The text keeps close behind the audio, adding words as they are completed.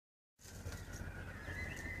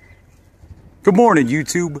Good morning,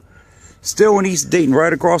 YouTube. Still in East Dayton,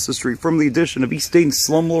 right across the street from the addition of East Dayton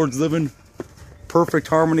slumlords living perfect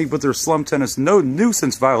harmony with their slum tenants. No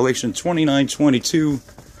nuisance violation 2922.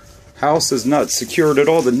 House is not secured at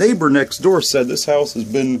all. The neighbor next door said this house has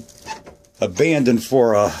been abandoned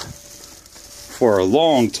for a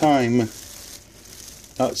long time.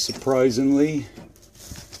 Not surprisingly.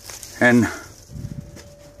 And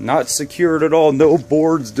not secured at all. No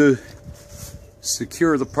boards to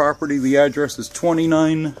secure the property. The address is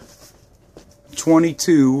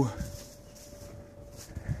 2922.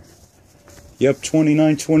 Yep,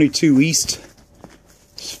 2922 East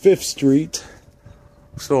 5th Street.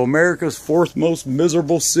 So America's fourth most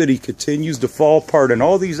miserable city continues to fall apart. And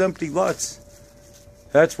all these empty lots,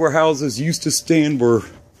 that's where houses used to stand, were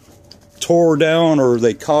tore down or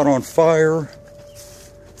they caught on fire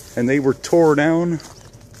and they were tore down.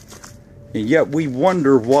 And yet we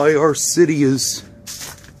wonder why our city is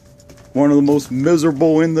one of the most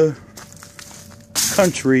miserable in the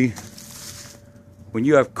country when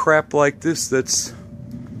you have crap like this that's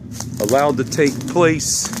allowed to take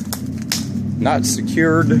place, not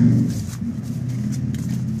secured,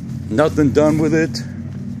 nothing done with it,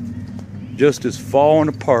 just is falling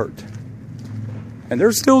apart. And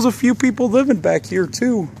there's still a few people living back here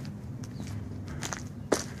too.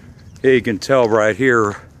 Yeah, you can tell right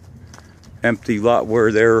here, empty lot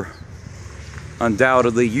where there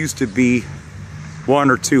undoubtedly used to be one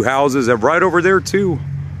or two houses, and right over there too.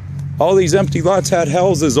 All these empty lots had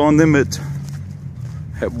houses on them at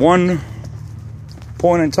one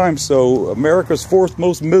point in time. So America's fourth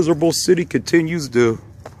most miserable city continues to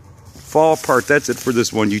fall apart. That's it for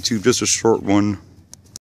this one, YouTube. Just a short one.